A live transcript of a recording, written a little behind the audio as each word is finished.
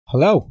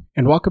Hello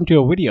and welcome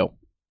to a video.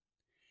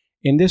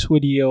 In this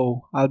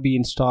video, I'll be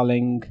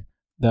installing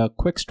the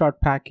Quickstart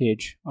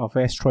package of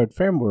Astroid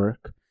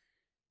framework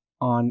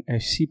on a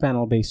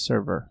cPanel based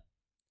server.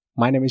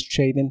 My name is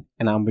Chetan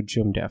and I'm with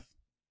Joomla.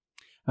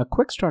 A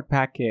Quickstart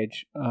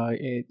package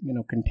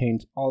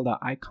contains all the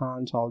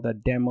icons, all the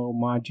demo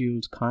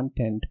modules,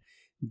 content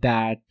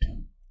that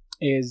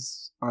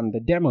is on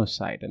the demo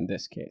side in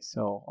this case.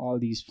 So all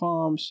these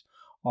forms,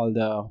 all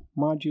the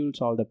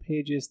modules, all the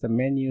pages, the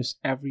menus,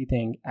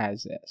 everything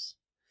as is.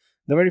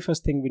 The very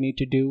first thing we need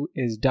to do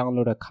is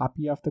download a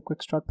copy of the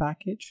Quickstart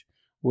package,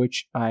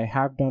 which I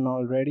have done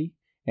already,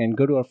 and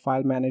go to our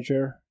file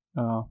manager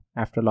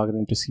after logging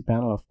into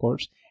cPanel, of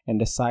course, and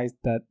decide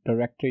that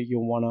directory you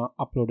want to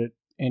upload it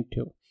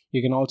into.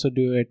 You can also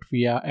do it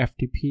via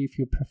FTP if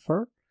you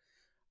prefer.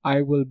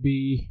 I will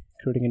be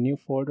creating a new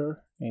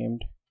folder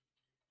named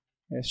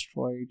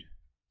Astroid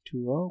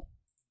 2.0.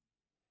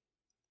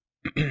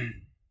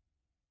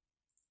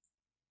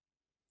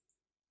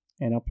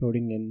 and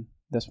uploading in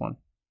this one.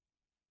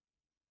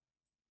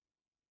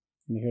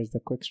 And here's the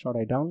Quickstart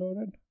I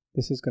downloaded.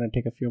 This is going to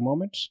take a few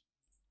moments.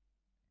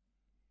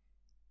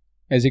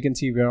 As you can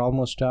see, we're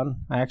almost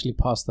done. I actually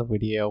paused the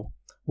video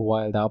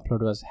while the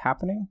upload was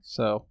happening,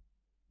 so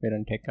we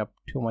didn't take up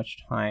too much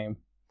time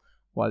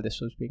while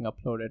this was being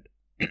uploaded.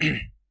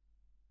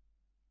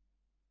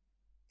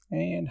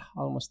 And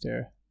almost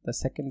there. The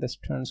second this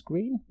turns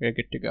green, we're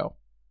good to go.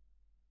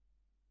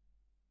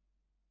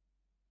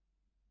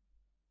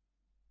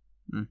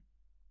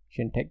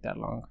 Shouldn't take that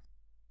long.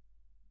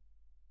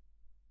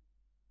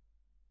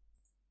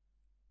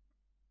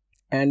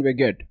 And we're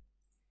good.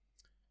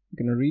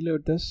 We're gonna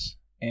reload this,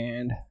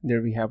 and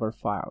there we have our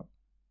file.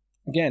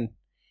 Again,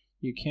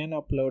 you can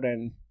upload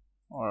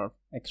or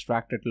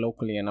extract it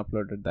locally and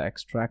upload the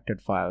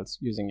extracted files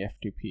using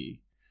FTP.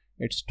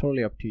 It's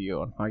totally up to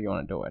you on how you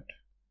want to do it.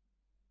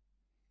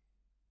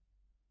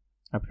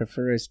 I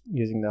prefer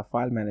using the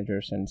file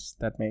manager since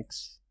that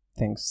makes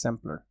things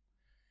simpler.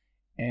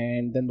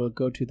 And then we'll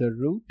go to the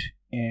root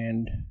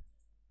and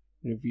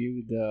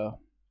review the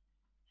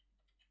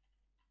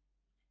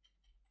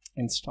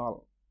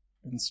installer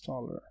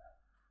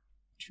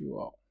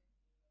 2.0.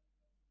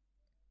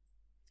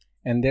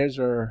 And there's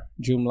our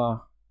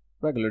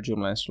regular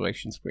Joomla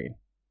installation screen.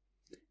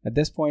 At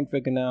this point,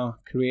 we're gonna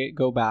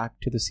go back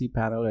to the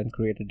cPanel and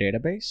create a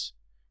database,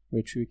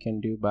 which we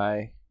can do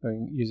by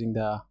using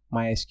the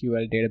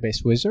MySQL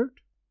database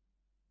wizard.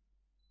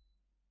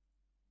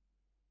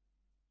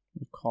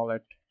 We'll call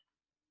it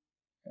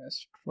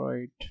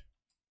Astroid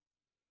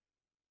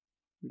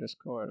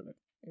 _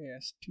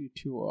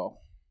 AST2.0.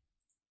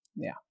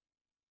 Yeah.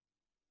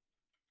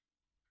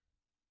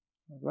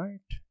 All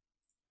right.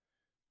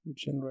 We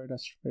generate a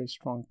very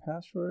strong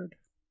password.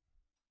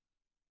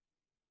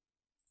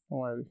 Don't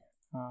worry,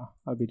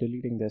 I'll be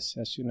deleting this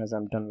as soon as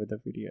I'm done with the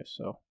video.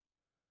 So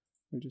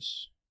we'll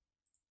just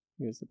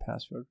use the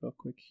password real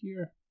quick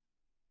here.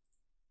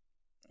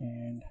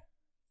 And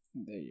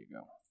there you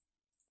go.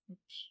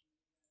 Oops.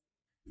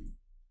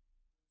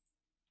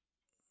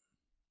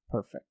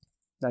 Perfect.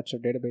 That's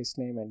your database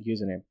name and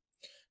username.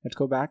 Let's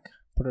go back,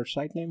 put our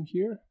site name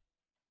here.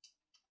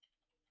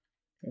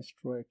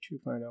 Astroid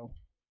 2.0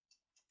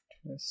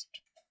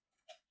 test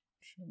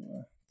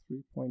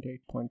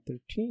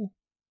 3.8.13,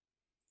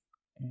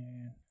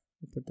 and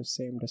we'll put the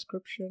same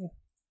description.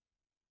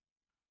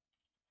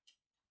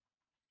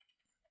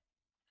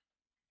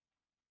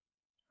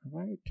 All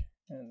right,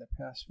 and the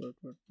password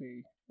would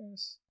be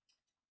this.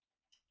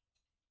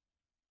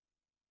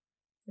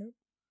 Yep.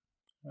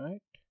 All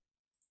right.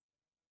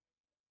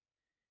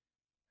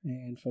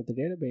 And for the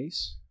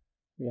database,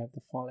 we have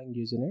the following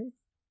username,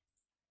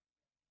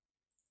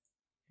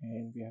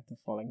 and we have the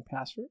following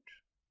password.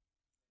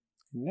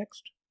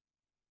 Next.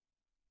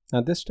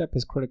 Now this step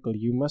is critical.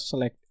 You must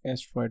select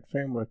Astroid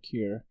framework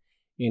here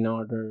in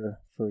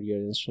order for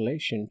your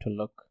installation to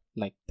look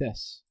like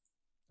this.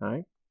 All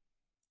right.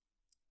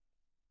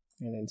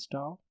 And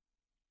install.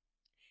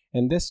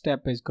 And this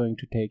step is going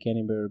to take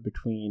anywhere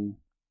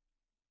between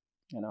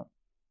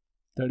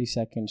 30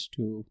 seconds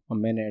to a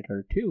minute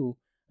or two,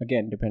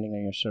 again depending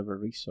on your server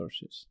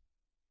resources.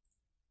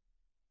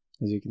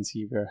 As you can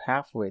see, we're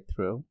halfway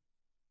through,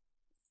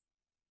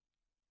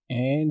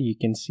 and you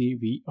can see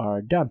we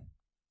are done.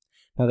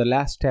 Now the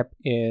last step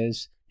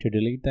is to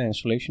delete the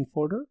installation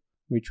folder,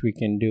 which we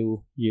can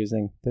do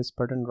using this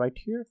button right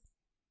here.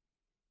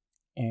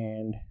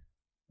 And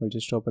we'll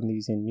just open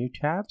these in new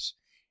tabs,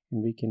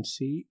 and we can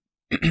see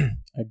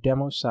a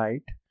demo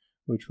site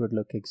which would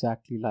look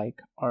exactly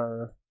like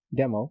our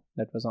demo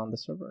that was on the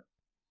server.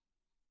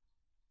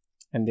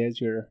 And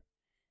there's your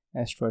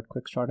Astroid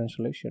Quickstart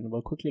installation.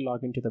 We'll quickly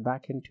log into the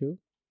backend too,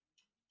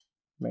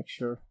 make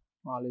sure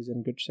all is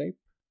in good shape.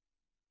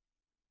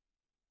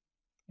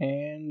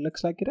 And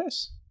looks like it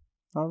is.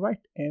 All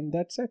right, and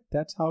that's it.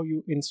 That's how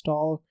you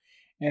install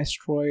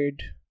Astroid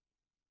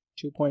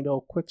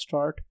 2.0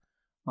 Quickstart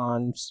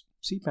on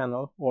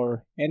cPanel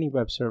or any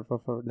web server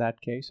for that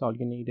case. All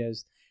you need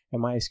is a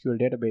MySQL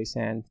database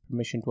and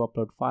permission to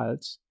upload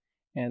files,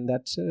 and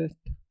that's it.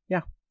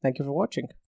 Yeah, Thank you for watching.